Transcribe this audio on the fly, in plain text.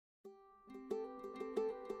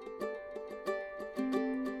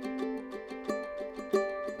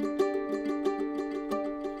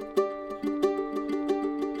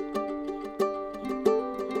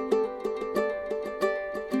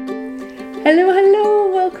Hello,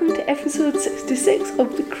 hello, welcome to episode 66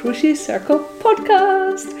 of the Crochet Circle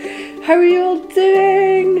podcast. How are you all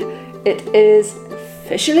doing? It is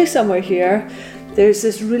officially summer here. There's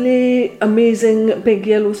this really amazing big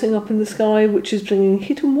yellow thing up in the sky which is bringing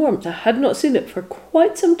heat and warmth. I had not seen it for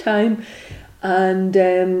quite some time, and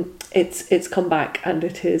it's come back and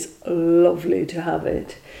it is lovely to have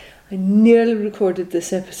it. I nearly recorded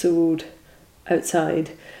this episode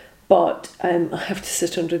outside, but I have to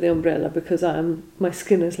sit under the umbrella because my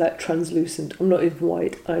skin is like translucent. I'm not even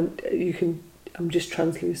white. I'm just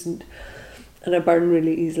translucent, and I burn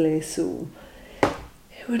really easily. So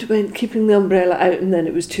it would have been keeping the umbrella out, and then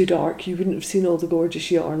it was too dark. You wouldn't have seen all the gorgeous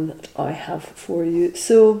yarn that I have for you.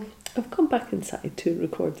 So I've come back inside to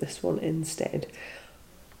record this one instead.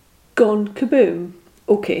 Gone kaboom.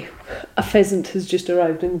 Okay, a pheasant has just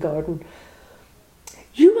arrived in the garden.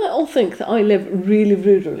 You might all think that I live really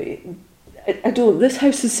rurally. I don't. This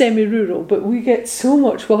house is semi-rural, but we get so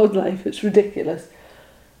much wildlife, it's ridiculous.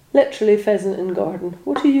 Literally pheasant in garden.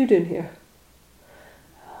 What are you doing here?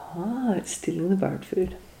 Ah, it's stealing the bird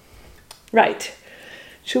food. Right.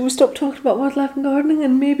 Shall we stop talking about wildlife and gardening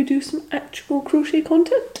and maybe do some actual crochet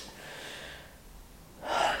content?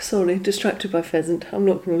 Sorry, distracted by pheasant. I'm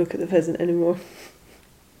not going to look at the pheasant anymore.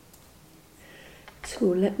 So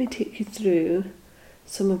let me take you through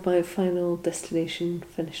some of my final destination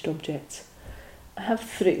finished objects. I have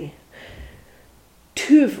 3,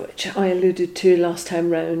 2 of which I alluded to last time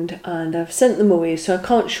round, and I've sent them away, so I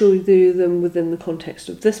can't show you them within the context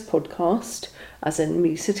of this podcast, as in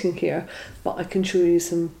me sitting here, but I can show you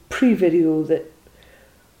some pre-video that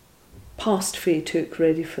past Faye took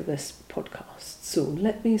ready for this podcast. So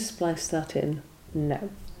let me splice that in now.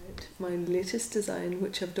 My latest design,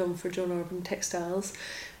 which I've done for John Urban Textiles,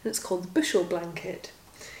 and it's called the Bushel Blanket.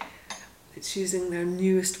 It's using their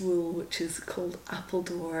newest wool, which is called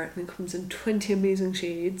Appledore, and it comes in 20 amazing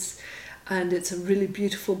shades, and it's a really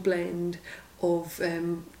beautiful blend of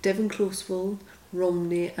Devon Close wool,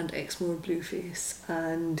 Romney and Exmoor Blueface,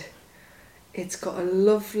 and it's got a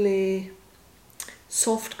lovely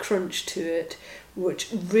soft crunch to it,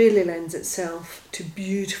 which really lends itself to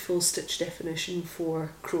beautiful stitch definition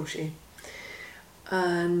for crochet.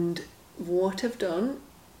 And what I've done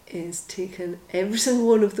is taken every single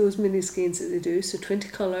one of those mini skeins that they do, so 20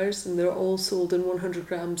 colours, and they're all sold in 100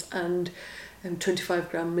 grams and 25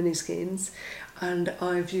 gram mini skeins, and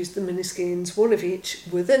I've used the mini skeins, one of each,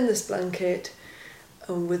 within this blanket,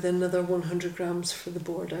 and with another 100 grams for the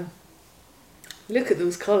border. Look at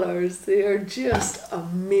those colours, they are just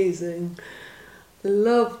amazing.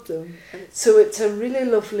 Love them. So it's a really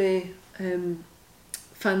lovely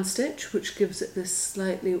fan stitch, which gives it this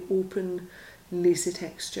slightly open lacy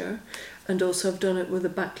texture, and also I've done it with a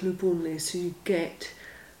back loop only, so you get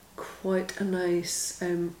quite a nice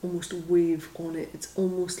almost wave on it. It's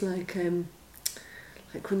almost like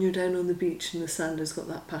when you're down on the beach and the sand has got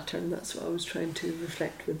that pattern. That's what I was trying to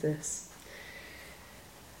reflect with this.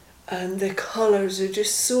 And the colours are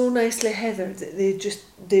just so nicely heathered that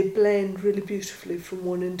they blend really beautifully from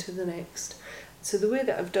one into the next. So the way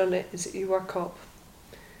that I've done it is that you work up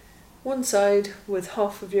one side with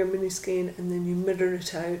half of your mini skein, and then you mirror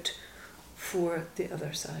it out for the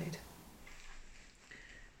other side.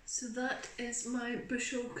 So that is my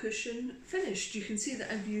bushel cushion finished. You can see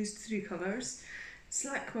that I've used 3 colours: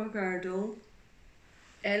 Slackmore Girdle,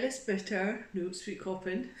 Ellis Bitter, no, Sweet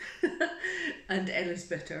Coppin, and Ellis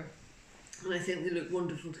Bitter. And I think they look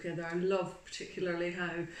wonderful together. I love particularly how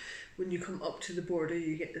when you come up to the border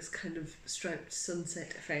you get this kind of striped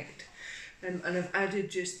sunset effect. And I've added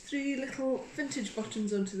just 3 little vintage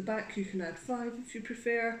buttons onto the back. You can add 5 if you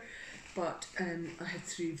prefer, but I had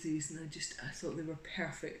 3 of these, and I thought they were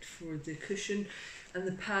perfect for the cushion. And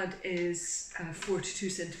the pad is a 42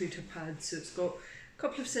 centimetre pad, so it's got a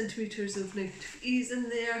couple of centimetres of negative ease in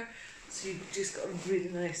there, so you've just got a really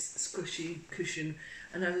nice squishy cushion.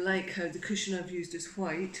 And I like how the cushion I've used is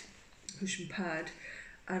white, cushion pad,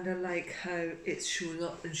 and I like how it's showing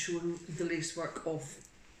up and showing the lace work of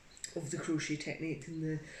the crochet technique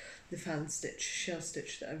and the fan stitch, shell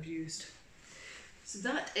stitch that I've used. So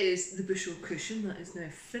that is the bushel cushion. That is now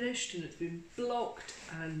finished, and it's been blocked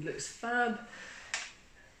and looks fab.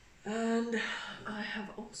 And I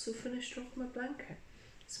have also finished off my blanket.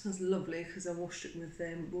 It smells lovely because I washed it with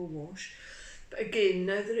wool wash. But again,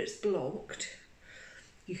 now that it's blocked,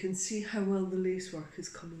 you can see how well the lace work is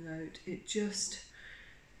coming out.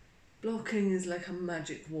 Blocking is like a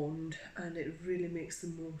magic wand, and it really makes the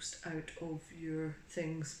most out of your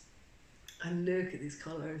things. And look at these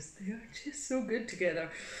colours, they are just so good together.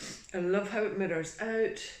 I love how it mirrors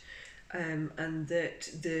out, and that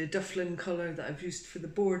the Dufflin colour that I've used for the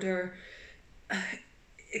border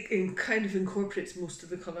it kind of incorporates most of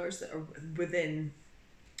the colours that are within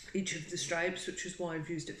each of the stripes, which is why I've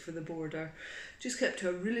used it for the border. Just kept to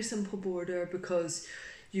a really simple border because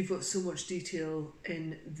you've got so much detail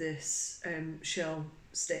in this shell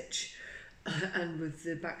stitch and with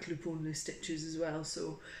the back loop only stitches as well,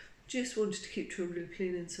 so just wanted to keep to a really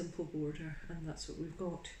plain and simple border, and that's what we've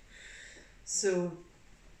got. So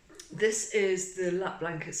this is the lap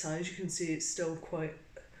blanket size. You can see it's still quite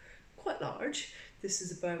large. This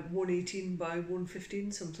is about 118 by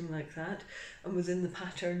 115, something like that, and within the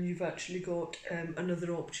pattern you've actually got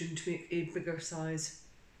another option to make a bigger size,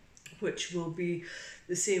 which will be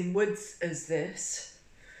the same width as this.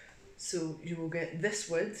 So you will get this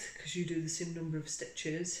width because you do the same number of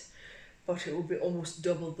stitches, but it will be almost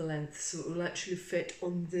double the length, so it will actually fit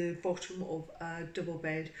on the bottom of a double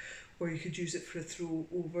bed, or you could use it for a throw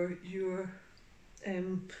over your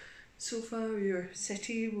sofa or your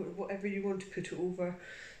settee, whatever you want to put it over.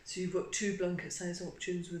 So you've got 2 blanket size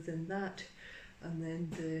options within that, and then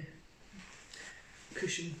the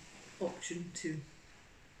cushion option too.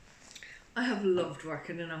 I have loved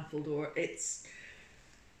working in Appledore. It's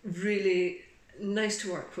really nice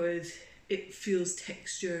to work with. It feels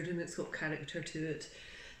textured and it's got character to it,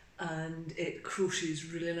 and it crochets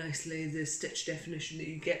really nicely. The stitch definition that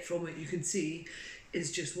you get from it, you can see,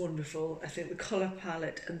 is just wonderful. I think the colour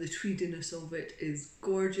palette and the tweediness of it is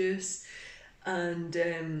gorgeous, and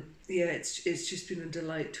yeah, it's just been a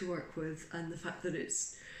delight to work with, and the fact that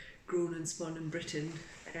it's grown and spun in Britain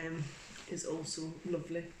is also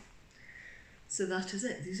lovely. So that is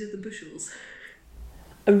it. These are the bushels.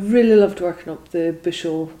 I really loved working up the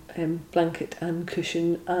bushel blanket and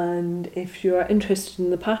cushion, and if you are interested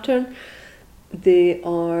in the pattern, they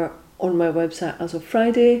are on my website as of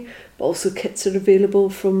Friday, but also kits are available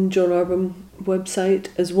from John Arbon website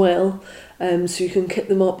as well, so you can kit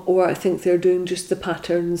them up, or I think they're doing just the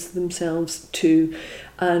patterns themselves too.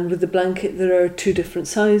 And with the blanket there are 2 different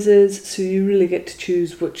sizes, so you really get to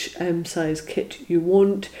choose which size kit you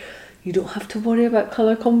want. You don't have to worry about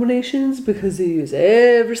colour combinations because they use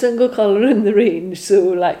every single colour in the range, so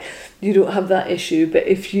like you don't have that issue. But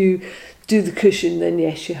if you do the cushion, then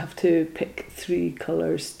yes, you have to pick 3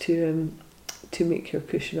 colours to make your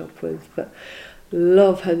cushion up with. But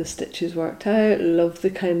love how the stitches worked out, love the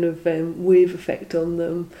kind of wave effect on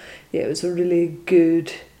them. Yeah, it was a really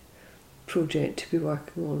good project to be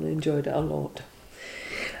working on. I enjoyed it a lot.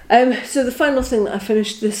 So the final thing that I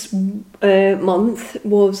finished this month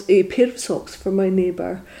was a pair of socks for my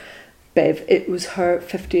neighbour Bev. It was her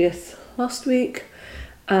 50th last week,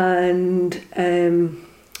 and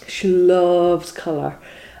she loves colour,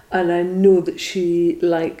 and I know that she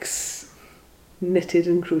likes knitted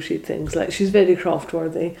and crocheted things. Like, she's very craft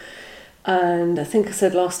worthy, and I think I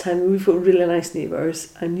said last time, we've got really nice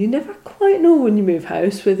neighbours, and you never quite know when you move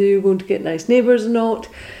house whether you're going to get nice neighbours or not.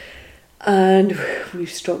 And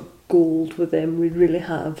we've struck gold with them, we really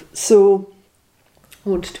have. So I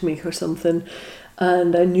wanted to make her something,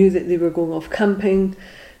 and I knew that they were going off camping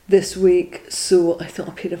this week, so I thought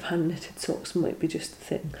a pair of hand knitted socks might be just the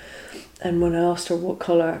thing. And when I asked her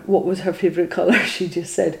what was her favourite colour, she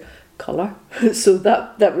just said colour. So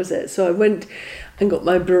that was it. So I went and got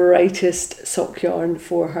my brightest sock yarn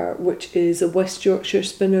for her, which is a West Yorkshire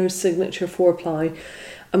Spinners signature 4-ply.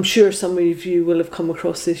 I'm sure some of you will have come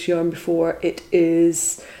across this yarn before. It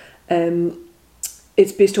is,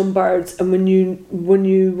 it's based on birds, and when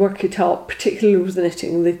you work it up, particularly with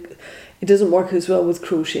knitting, it doesn't work as well with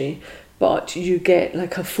crochet, but you get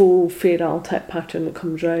like a full Fair Isle type pattern that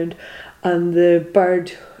comes round, and the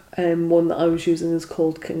bird one that I was using is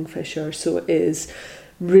called Kingfisher, so it is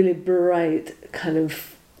really bright, kind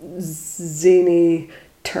of zany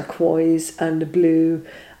turquoise and a blue,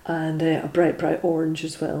 and a bright orange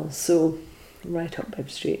as well, so right up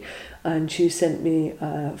Bev Street. And she sent me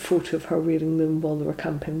a photo of her wearing them while they were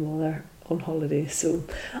camping, while they're on holiday, so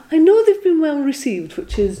I know they've been well received,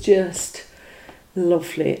 which is just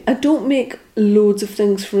lovely. I don't make loads of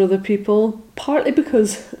things for other people, partly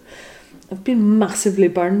because I've been massively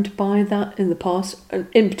burned by that in the past, and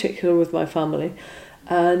in particular with my family,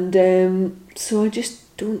 and so I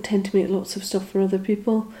just don't tend to make lots of stuff for other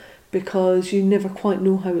people, because you never quite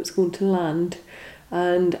know how it's going to land,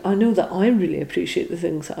 and I know that I really appreciate the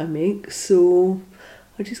things that I make, so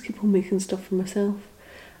I just keep on making stuff for myself.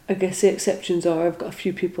 I guess the exceptions are I've got a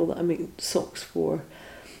few people that I make socks for,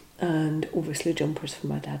 and obviously jumpers for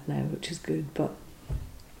my dad now, which is good, but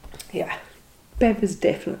yeah, Bev is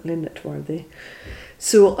definitely knit worthy.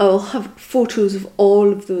 So I'll have photos of all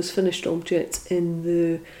of those finished objects in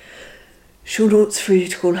the show notes for you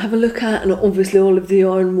to go and have a look at, and obviously all of the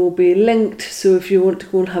yarn will be linked, so if you want to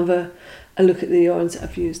go and have a and look at the yarns that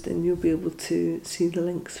I've used, then you'll be able to see the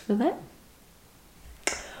links for them.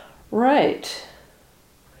 Right,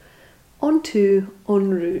 on to en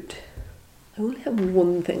route. I only have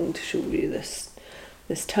one thing to show you this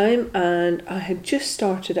time, and I had just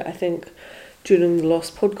started it, I think, during the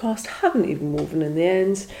last podcast. Haven't even woven in the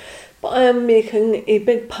ends, but I am making a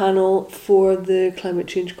big panel for the Climate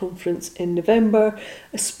Change Conference in November.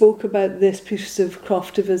 I spoke about this piece of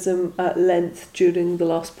craftivism at length during the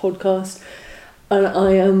last podcast, and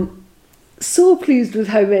I am so pleased with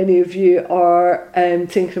how many of you are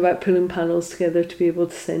thinking about pulling panels together to be able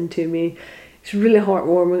to send to me. It's really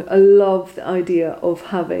heartwarming. I love the idea of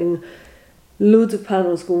having loads of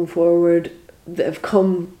panels going forward that have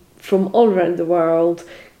come from all around the world,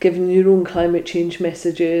 giving your own climate change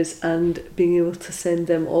messages and being able to send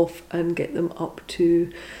them off and get them up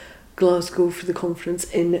to Glasgow for the conference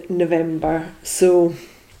in November. So,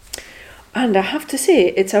 and I have to say,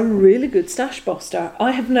 it's a really good stash buster.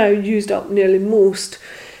 I have now used up nearly most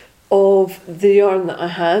of the yarn that I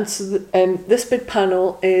had. So this big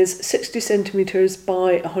panel is 60 centimetres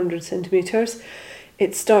by 100 centimetres.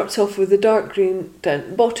 It starts off with a dark green down at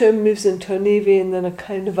the bottom, moves into a navy, and then a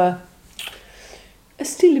kind of a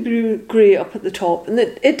steely blue grey up at the top. And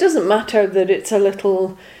it doesn't matter that it's a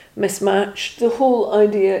little mismatched. The whole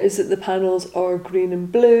idea is that the panels are green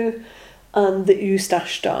and blue and that you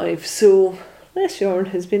stash dive. So this yarn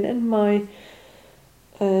has been in my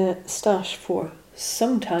stash for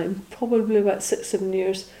some time, probably about 6-7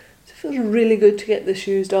 years. So it feels really good to get this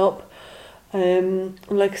used up.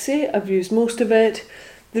 Like I say, I've used most of it.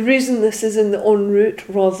 The reason this is in the en route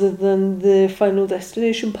rather than the final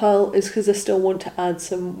destination pile is because I still want to add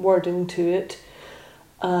some wording to it,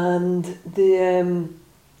 and the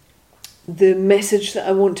message that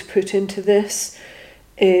I want to put into this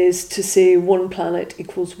is to say one planet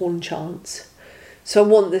equals one chance. So I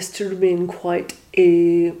want this to remain quite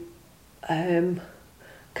a kind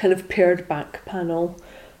of pared back panel,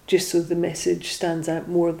 just so the message stands out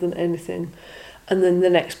more than anything. And then the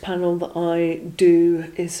next panel that I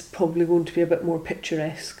do is probably going to be a bit more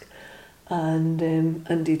picturesque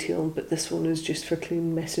and detailed, but this one is just for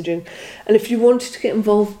clean messaging. And if you wanted to get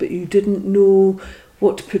involved but you didn't know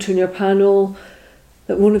what to put on your panel,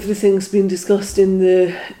 that one of the things being discussed in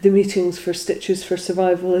the meetings for Stitches for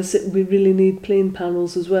Survival is that we really need plain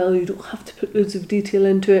panels as well. You don't have to put loads of detail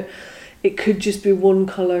into it. It could just be one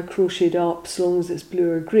colour crocheted up, as long as it's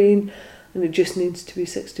blue or green, and it just needs to be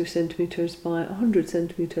 60 centimetres by 100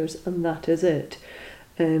 centimetres, and that is it.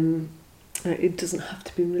 It doesn't have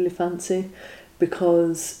to be really fancy,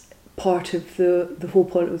 because part of the whole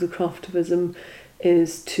point of the craftivism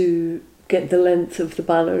is to get the length of the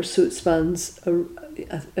banner so it spans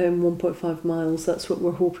 1.5 miles. That's what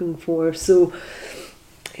we're hoping for. So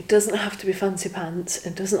it doesn't have to be fancy pants,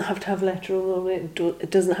 it doesn't have to have lettering on it, it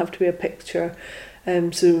doesn't have to be a picture.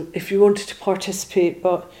 So if you wanted to participate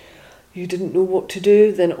but you didn't know what to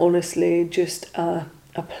do, then honestly just a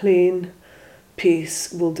plain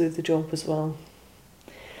piece will do the job as well.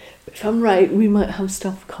 But if I'm right, we might have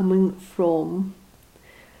stuff coming from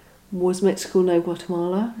Mexico, now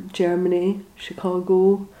Guatemala, Germany,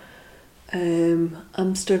 Chicago,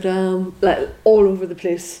 Amsterdam, like all over the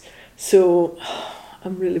place. So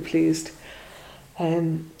I'm really pleased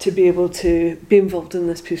to be able to be involved in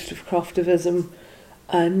this piece of craftivism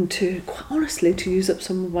and to, quite honestly, to use up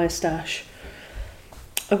some of my stash.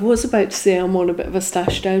 I was about to say I'm on a bit of a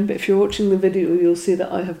stash down, but if you're watching the video you'll see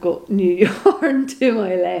that I have got new yarn to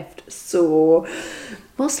my left. So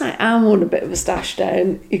whilst I am on a bit of a stash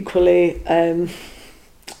down, equally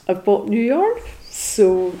I've bought new yarn,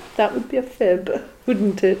 so that would be a fib,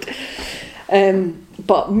 wouldn't it?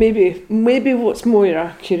 But maybe what's more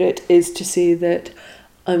accurate is to say that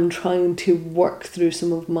I'm trying to work through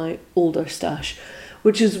some of my older stash,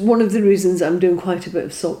 which is one of the reasons I'm doing quite a bit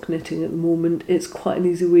of sock knitting at the moment. It's quite an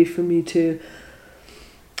easy way for me to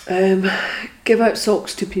give out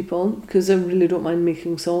socks to people, because I really don't mind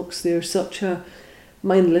making socks. They're such a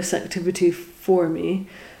mindless activity for me,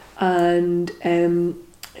 and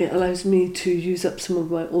it allows me to use up some of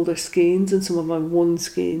my older skeins and some of my worn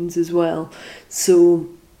skeins as well. So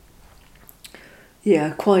yeah,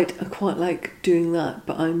 I quite like doing that,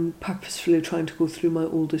 but I'm purposefully trying to go through my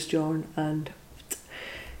oldest yarn and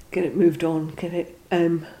get it moved on, get it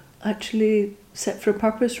actually set for a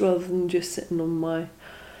purpose rather than just sitting on my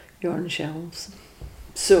yarn shelves.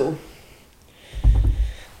 So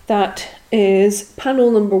that is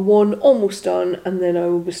panel number 1, almost done, and then I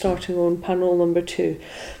will be starting on panel number 2.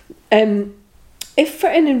 If for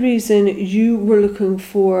any reason you were looking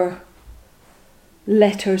for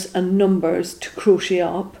letters and numbers to crochet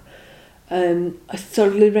up, I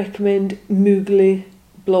thoroughly recommend Moogly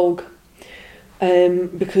blog,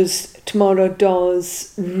 because Tamara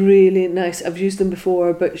does really nice, I've used them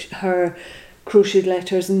before, but her crocheted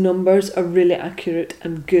letters and numbers are really accurate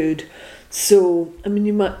and good. So, I mean,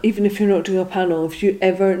 you might, even if you're not doing a panel, if you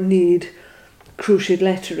ever need crocheted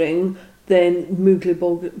lettering, then Moogly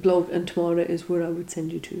blog and Tamara is where I would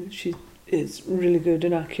send you to. She is really good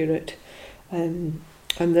and accurate, and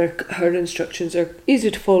her instructions are easy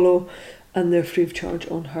to follow, and they're free of charge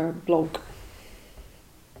on her blog.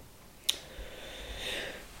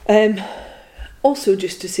 Also,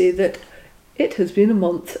 just to say that it has been a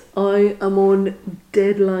month. I am on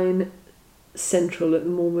deadline central at the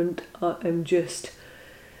moment. I am just,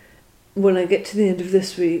 when I get to the end of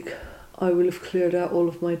this week, I will have cleared out all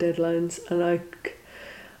of my deadlines, and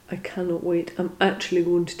I cannot wait. I'm actually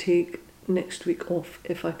going to take next week off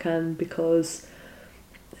if I can, because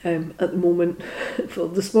at the moment, well,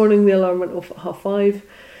 this morning the alarm went off at 5:30,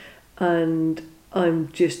 and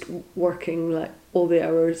I'm just working like all the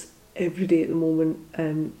hours every day at the moment.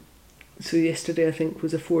 So yesterday I think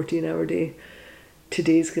was a 14-hour day.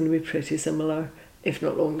 Today's going to be pretty similar, if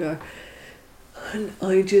not longer. And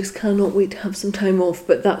I just cannot wait to have some time off,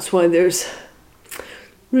 but that's why there's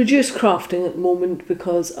reduced crafting at the moment,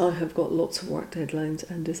 because I have got lots of work deadlines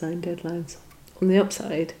and design deadlines. On the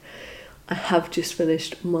upside, I have just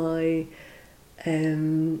finished my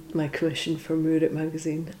my commission for Murit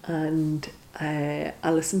magazine, and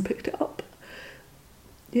Alison picked it up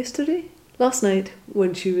last night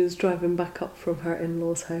when she was driving back up from her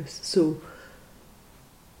in-laws' house. So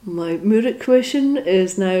my Murit commission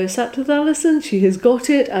is now sat with Alison. She has got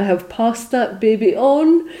it. I have passed that baby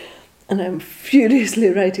on, and I'm furiously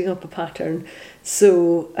writing up a pattern.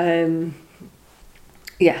 So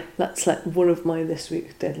yeah, that's like one of my this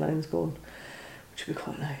week's deadlines gone, which would be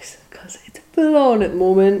quite nice because it's full on at the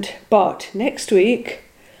moment. But next week,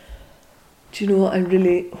 do you know what? I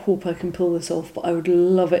really hope I can pull this off, but I would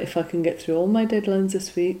love it if I can get through all my deadlines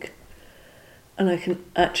this week and I can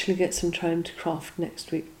actually get some time to craft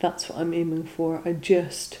next week. That's what I'm aiming for. I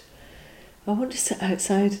want to sit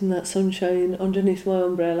outside in that sunshine underneath my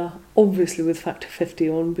umbrella, obviously with factor 50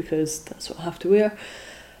 on because that's what I have to wear,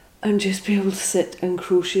 and just be able to sit and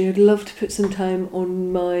crochet. I'd love to put some time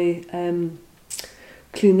on my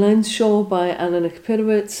Clean Lines shawl by Anna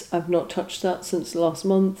Nikopirowicz. I've not touched that since last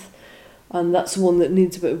month, and that's the one that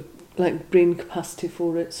needs a bit of like brain capacity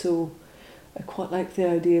for it, so I quite like the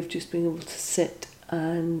idea of just being able to sit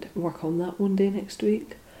and work on that one day next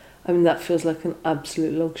week. I mean, that feels like an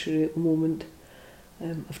absolute luxury at the moment.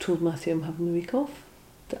 I've told Matthew I'm having the week off,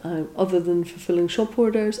 that other than fulfilling shop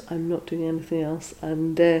orders, I'm not doing anything else,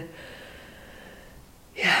 and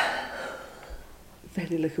yeah,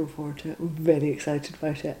 very looking forward to it. I'm very excited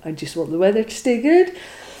about it. I just want the weather to stay good,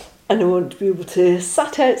 and I want to be able to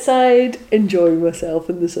sit outside enjoying myself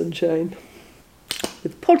in the sunshine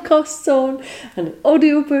with podcasts on and an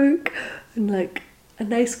audiobook and like a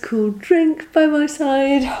nice cool drink by my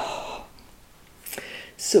side.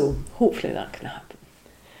 So hopefully that can happen.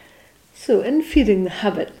 So in Feeding the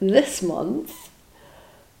Habit this month,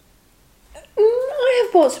 I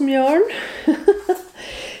have bought some yarn.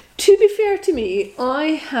 To be fair to me, I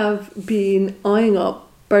have been eyeing up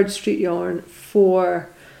Bird Street yarn for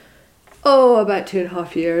about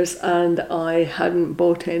 2.5 years, and I hadn't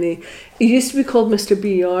bought any. It used to be called Mr.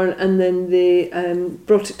 B Yarn, and then they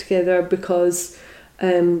brought it together because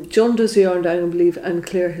John does the yarn dyeing, I believe, and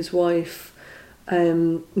Claire, his wife,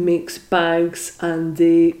 makes bags, and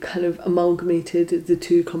they kind of amalgamated the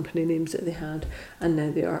two company names that they had, and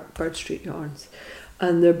now they are Bird Street Yarns.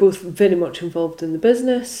 And they're both very much involved in the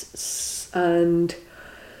business, and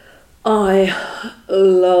I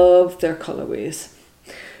love their colourways.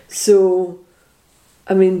 So,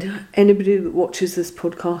 I mean, anybody that watches this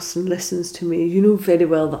podcast and listens to me, you know very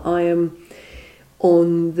well that I am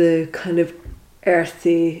on the kind of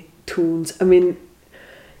earthy tones. I mean,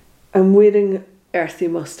 I'm wearing earthy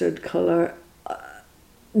mustard colour.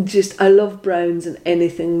 I love browns and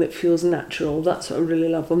anything that feels natural. That's what I really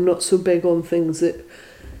love. I'm not so big on things that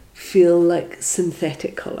feel like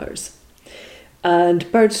synthetic colours.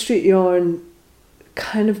 And Bird Street Yarn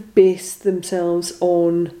kind of base themselves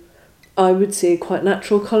on, I would say, quite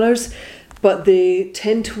natural colours, but they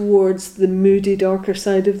tend towards the moody, darker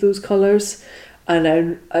side of those colours, and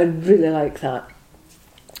I really like that.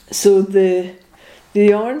 So the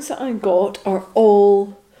yarns that I got are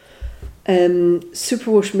all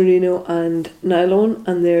superwash merino and nylon,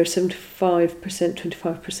 and they're 75%,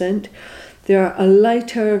 25%. They are a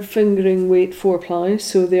lighter fingering weight 4-ply,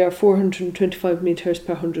 so they are 425 metres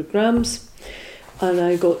per 100 grams. and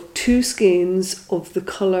I got 2 skeins of the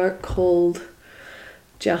colour called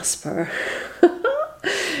Jasper.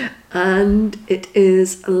 And it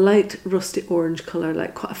is a light rusty orange colour,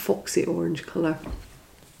 like quite a foxy orange colour.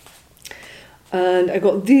 And I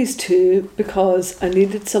got these 2 because I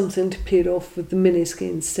needed something to pair off with the mini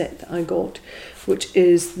skein set that I got, which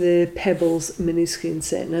is the Pebbles mini skein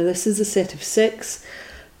set. Now this is a set of 6.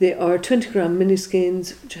 They are 20-gram mini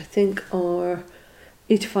skeins, which I think are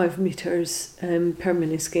 85 metres per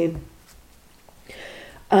mini skein.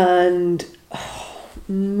 And oh,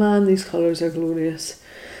 man, these colours are glorious.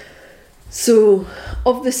 So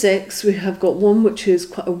of the 6, we have got one which is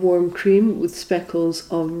quite a warm cream with speckles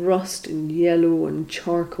of rust and yellow and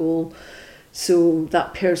charcoal. So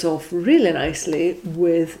that pairs off really nicely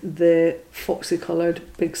with the foxy coloured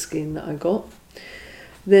big skein that I got.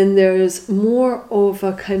 Then there's more of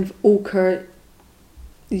a kind of ochre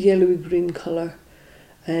yellowy green colour,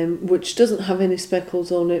 which doesn't have any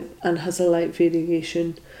speckles on it and has a light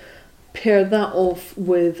variegation. Pair that off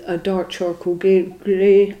with a dark charcoal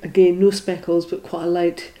grey, again no speckles but quite a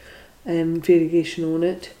light variegation on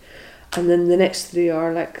it. And then the next 3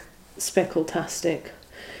 are like speckle-tastic.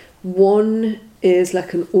 One is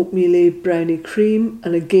like an oatmeal brownie cream,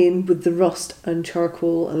 and again with the rust and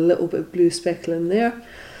charcoal and a little bit of blue speckle in there.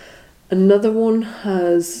 Another one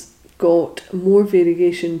has got more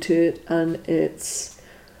variegation to it, and it's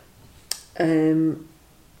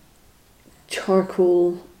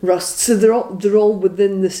charcoal rust, so they're all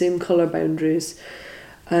within the same colour boundaries,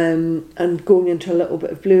 and going into a little bit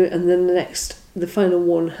of blue. And then the final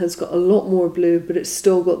one has got a lot more blue, but it's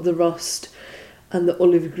still got the rust and the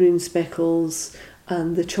olive green speckles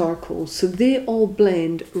and the charcoal, so they all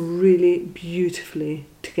blend really beautifully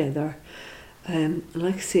together.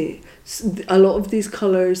 Like I say, a lot of these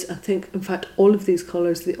colours, I think, in fact all of these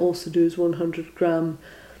colours, they also do as 100-gram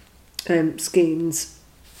skeins,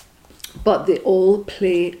 but they all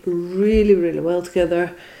play really, really well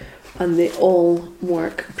together, and they all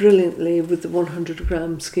work brilliantly with the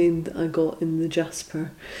 100-gram skein that I got in the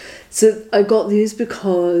Jasper. So I got these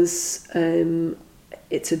because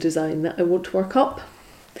it's a design that I want to work up,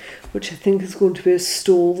 which I think is going to be a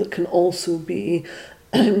stole that can also be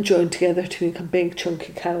joined together to make a big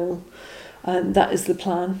chunky cowl. And that is the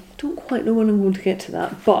plan. Don't quite know when I'm going to get to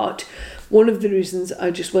that, but one of the reasons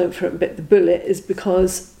I just went for it and bit the bullet is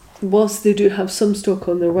because whilst they do have some stock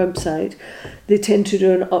on their website, they tend to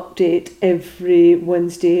do an update every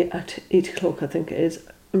Wednesday at 8 o'clock, I think it is.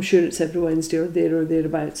 I'm sure it's every Wednesday or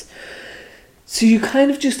thereabouts. So you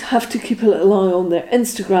kind of just have to keep a little eye on their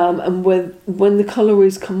Instagram, and when the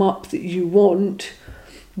colourways come up that you want,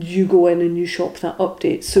 you go in and you shop that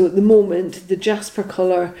update. So at the moment, the Jasper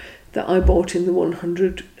colour that I bought in the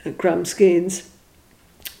 100-gram skeins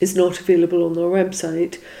is not available on their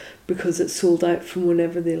website because it's sold out from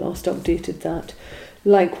whenever they last updated that.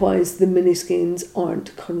 Likewise, the mini skeins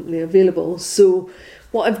aren't currently available. So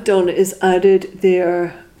what I've done is added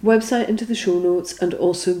their website into the show notes and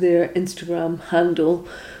also their Instagram handle,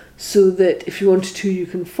 so that if you wanted to, you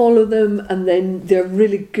can follow them, and then they're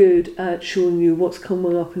really good at showing you what's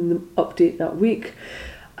coming up in the update that week.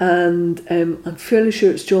 And I'm fairly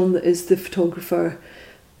sure it's John that is the photographer,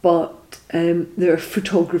 but their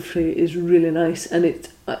photography is really nice, and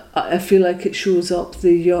I feel like it shows up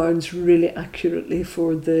the yarns really accurately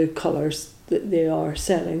for the colours that they are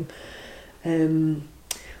selling.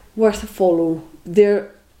 Worth a follow.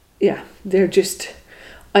 They're just,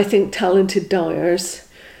 I think, talented dyers.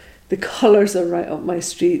 The colours are right up my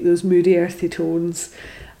street, those moody earthy tones,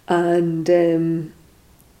 and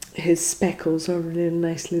his speckles are really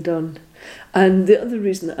nicely done. And the other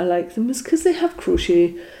reason I like them is because they have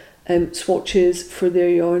crochet swatches for their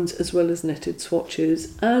yarns as well as knitted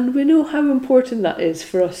swatches, and we know how important that is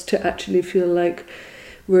for us to actually feel like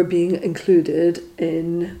we're being included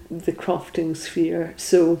in the crafting sphere.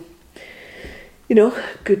 So, you know,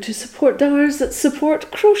 good to support dyers that support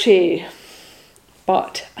crochet.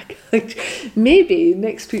 But maybe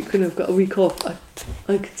next week when I've got a week off,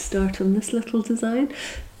 I could start on this little design.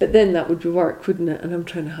 But then that would be work, wouldn't it? And I'm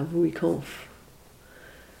trying to have a week off.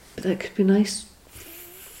 But that could be nice,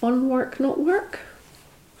 fun work, not work.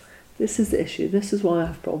 This is the issue. This is why I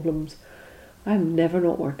have problems. I'm never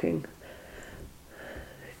not working.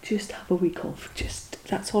 Just have a week off.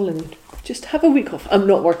 That's all I need. Just have a week off. I'm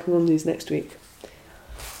not working on these next week.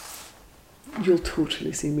 You'll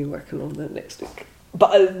totally see me working on them next week.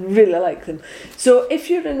 But I really like them. So if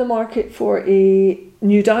you're in the market for a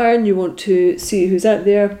new dyer and you want to see who's out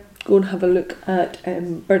there, go and have a look at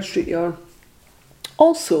Bird Street Yarn.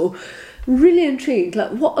 Also, really intrigued,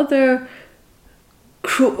 like what other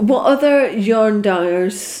yarn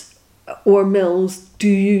dyers or mills do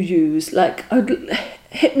you use? Like,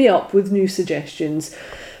 hit me up with new suggestions.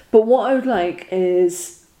 But what I would like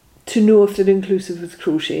is to know if they're inclusive with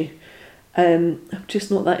crochet. I'm just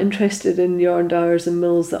not that interested in yarn dyers and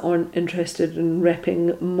mills that aren't interested in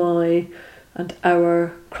repping my and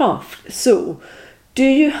our craft. So, do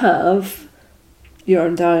you have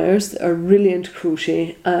yarn dyers that are really into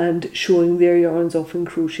crochet and showing their yarns off in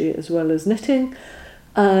crochet as well as knitting?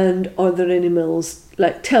 And are there any mills,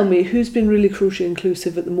 like, tell me who's been really crochet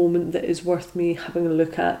inclusive at the moment that is worth me having a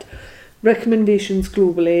look at. Recommendations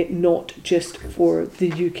globally, not just for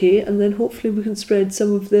the UK, and then hopefully we can spread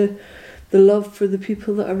some of the love for the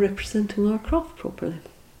people that are representing our craft properly.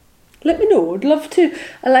 Let me know. I'd love to.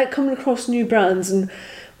 I like coming across new brands, and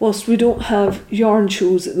whilst we don't have yarn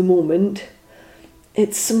shows at the moment,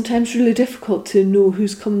 it's sometimes really difficult to know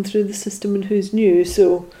who's coming through the system and who's new,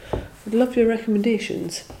 so I'd love your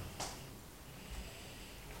recommendations.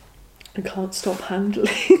 I can't stop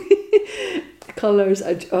handling colours.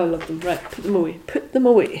 I love them. Right, put them away. Put them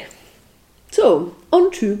away. So,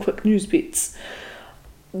 on to quick news beats.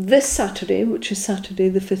 This Saturday, which is Saturday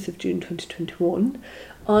the 5th of June 2021,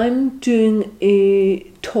 I'm doing a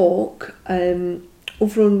talk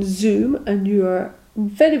over on Zoom, and you are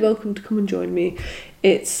very welcome to come and join me.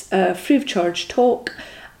 It's a free of charge talk,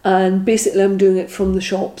 and basically I'm doing it from the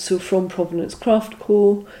shop, so from Provenance Craft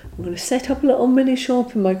Co. I'm going to set up a little mini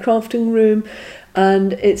shop in my crafting room,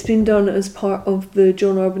 and it's been done as part of the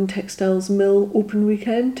John Arbon Textiles Mill Open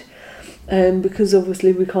Weekend, because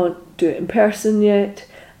obviously we can't do it in person yet.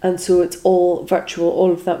 And so it's all virtual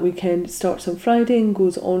all of that weekend. It starts on Friday and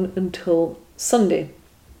goes on until Sunday.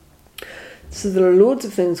 So there are loads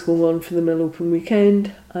of things going on for the Mill Open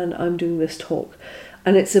Weekend, and I'm doing this talk.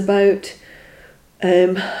 And it's about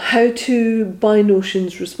how to buy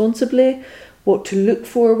notions responsibly, what to look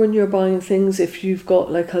for when you're buying things if you've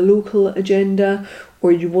got like a local agenda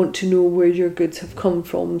or you want to know where your goods have come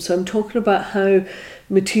from. So I'm talking about how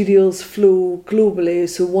materials flow globally.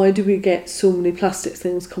 So why do we get so many plastic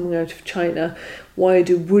things coming out of China? Why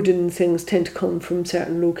do wooden things tend to come from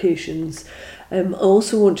certain locations? I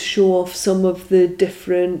also want to show off some of the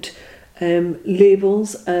different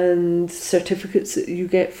labels and certificates that you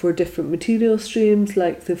get for different material streams,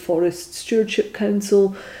 like the Forest Stewardship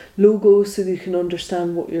Council logo, so that you can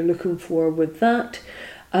understand what you're looking for with that.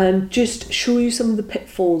 And just show you some of the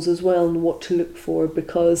pitfalls as well and what to look for,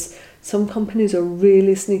 because some companies are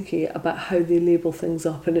really sneaky about how they label things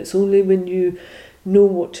up, and it's only when you know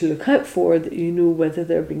what to look out for that you know whether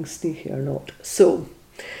they're being sneaky or not. So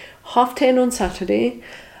 10:30 on Saturday,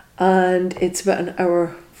 and it's about an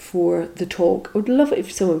hour for the talk. I would love it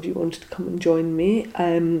if some of you wanted to come and join me.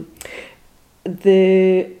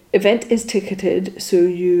 The event is ticketed, so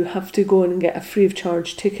you have to go in and get a free of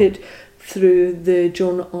charge ticket through the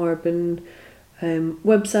John Arbon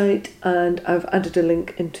website, and I've added a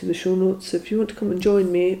link into the show notes, so if you want to come and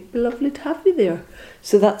join me, it'd be lovely to have you there.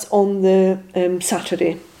 So that's on the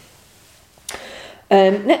Saturday.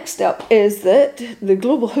 Next up is that the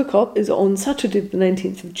Global Hookup is on Saturday the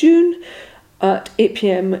 19th of June at 8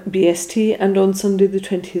 p.m. BST, and on Sunday the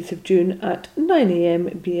 20th of June at 9 a.m.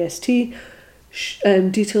 BST.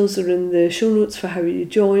 Details are in the show notes for how you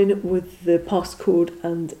join, with the passcode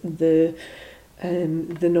and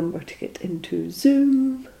the number to get into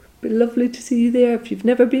Zoom. Be lovely to see you there. If you've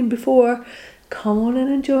never been before, come on in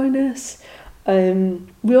and join us.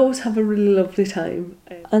 We always have a really lovely time.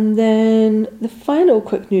 And then the final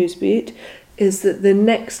quick news beat is that the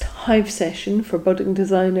next Hive session for budding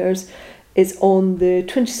designers is on the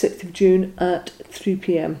 26th of June at 3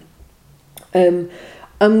 p.m.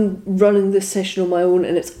 I'm running this session on my own,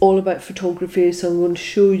 and it's all about photography, so I'm going to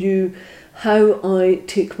show you how I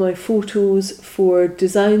take my photos for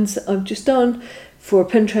designs that I've just done, for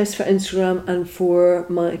Pinterest, for Instagram, and for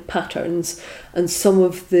my patterns, and some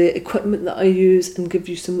of the equipment that I use, and give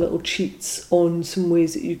you some little cheats on some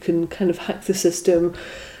ways that you can kind of hack the system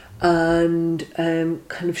and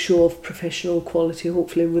kind of show off professional quality,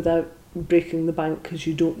 hopefully without breaking the bank, because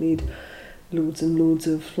you don't need loads and loads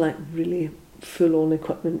of like really full-on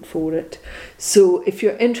equipment for it. So if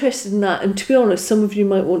you're interested in that, and to be honest, some of you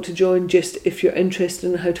might want to join just if you're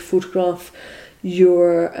interested in how to photograph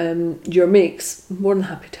your makes, I'm more than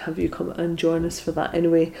happy to have you come and join us for that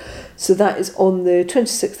anyway. So that is on the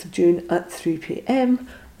 26th of June at 3 p.m.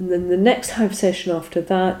 and then the next Hive session after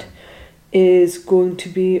that is going to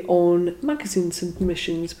be on magazine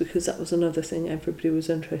submissions, because that was another thing everybody was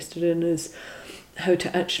interested in, is how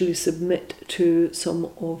to actually submit to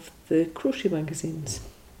some of the crochet magazines.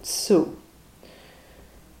 So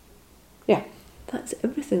yeah, that's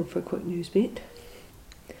everything for a quick news beat.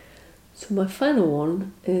 So my final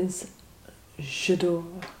one is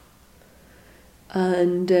j'adore.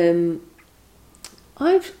 And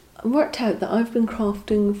I've worked out that I've been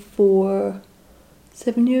crafting for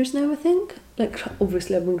 7 years now, I think. Like,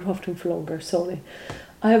 obviously I've been crafting for longer, sorry.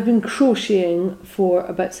 I have been crocheting for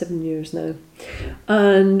about 7 years now.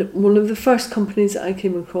 And one of the first companies that I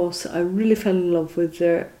came across, I really fell in love with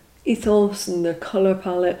their ethos and their colour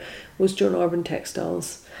palette, was John Arbon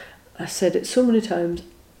Textiles. I said it so many times,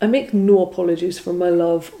 I make no apologies for my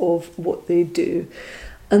love of what they do.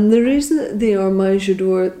 And the reason that they are my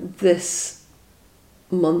j'adore this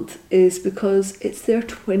month is because it's their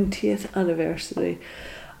 20th anniversary.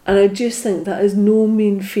 And I just think that is no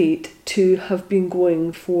mean feat to have been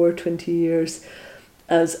going for 20 years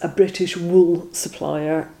as a British wool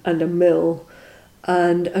supplier and a mill.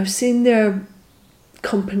 And I've seen their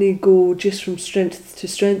company go just from strength to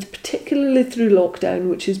strength, particularly through lockdown,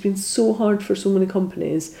 which has been so hard for so many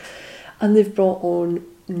companies. And they've brought on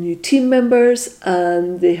new team members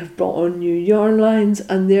and they have brought on new yarn lines,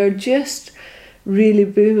 and they're just really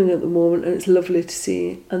booming at the moment, and it's lovely to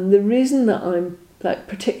see. And the reason that I'm like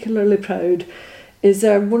particularly proud is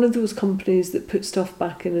they're one of those companies that put stuff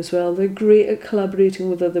back in as well. They're great at collaborating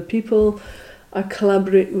with other people. I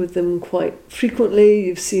collaborate with them quite frequently.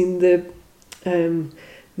 You've seen the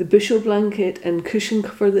bushel blanket and cushion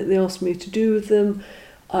cover that they asked me to do with them.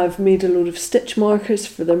 I've made a load of stitch markers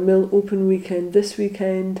for their mill open weekend this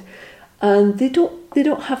weekend, and they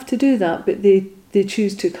don't have to do that, but they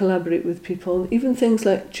choose to collaborate with people. And even things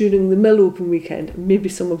like during the mill open weekend, maybe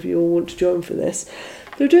some of you will want to join for this,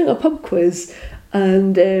 they're doing a pub quiz,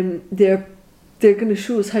 and they're going to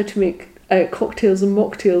show us how to make cocktails and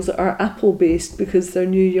mocktails that are apple based, because their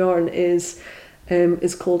new yarn is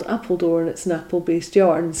called Appledore, and it's an apple based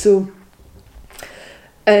yarn. So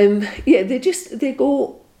they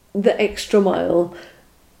go the extra mile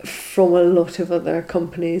from a lot of other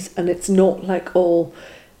companies, and it's not like all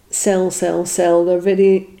sell. They're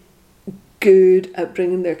very good at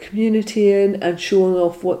bringing their community in and showing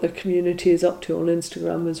off what their community is up to on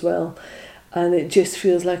Instagram as well. And it just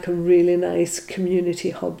feels like a really nice community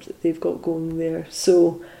hub that they've got going there.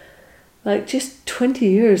 So like, just 20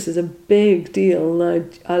 years is a big deal.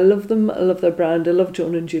 And I love them, I love their brand, I love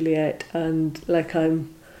John and Juliet, and like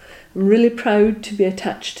I'm really proud to be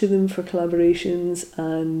attached to them for collaborations,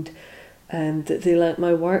 and that they like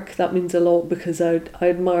my work. That means a lot, because I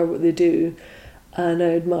admire what they do, and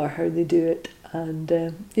I admire how they do it. And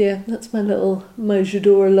that's my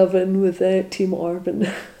j'adore loving with Team Arbon.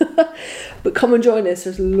 But come and join us.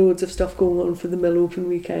 There's loads of stuff going on for the mill open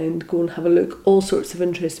weekend. Go and have a look. All sorts of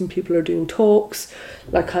interesting people are doing talks,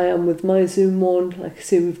 like I am with my Zoom one. Like I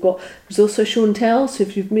say, there's also a show and tell. So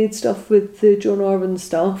if you've made stuff with the John Arbon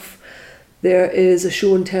stuff, there is a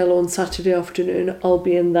show and tell on Saturday afternoon. I'll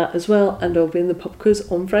be in that as well, and I'll be in the pub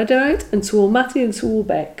quiz on Friday night, and so will Matty and so will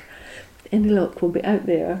Beck. Any luck, we'll be out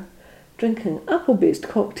there drinking apple-based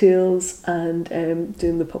cocktails and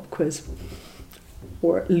doing the pub quiz,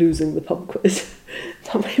 or losing the pub quiz.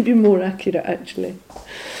 That might be more accurate, actually.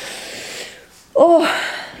 Oh,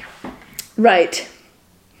 right.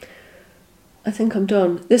 I think I'm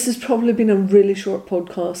done. This has probably been a really short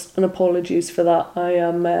podcast, and apologies for that. I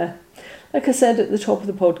am, like I said at the top of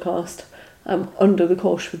the podcast, I'm under the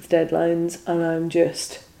cosh with deadlines, and I'm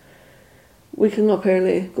just waking up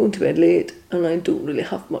early, going to bed late, and I don't really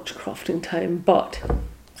have much crafting time. But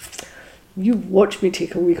you watch me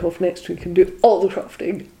take a week off next week and do all the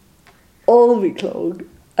crafting all week long,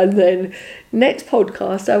 and then next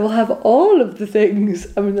podcast I will have all of the things.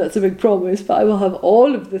 I mean, that's a big promise, but I will have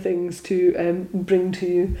all of the things to bring to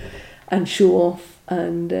you and show off.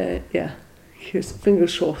 And here's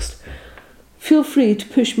fingers crossed. Feel free to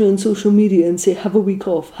push me on social media and say, have a week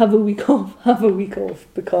off, have a week off, have a week off,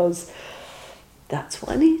 because that's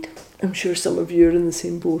what I need. I'm sure some of you are in the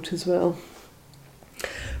same boat as well.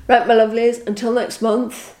 Right, my lovelies, until next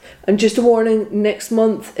month. And just a warning, next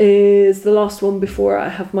month is the last one before I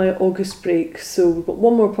have my August break. So we've got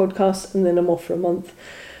one more podcast, and then I'm off for a month,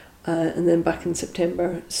 and then back in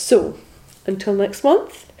September. So until next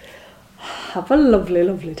month, have a lovely,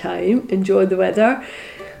 lovely time. Enjoy the weather.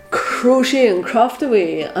 Crochet and craft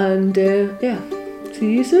away. And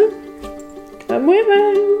see you soon. I'm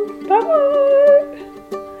waving. Bye.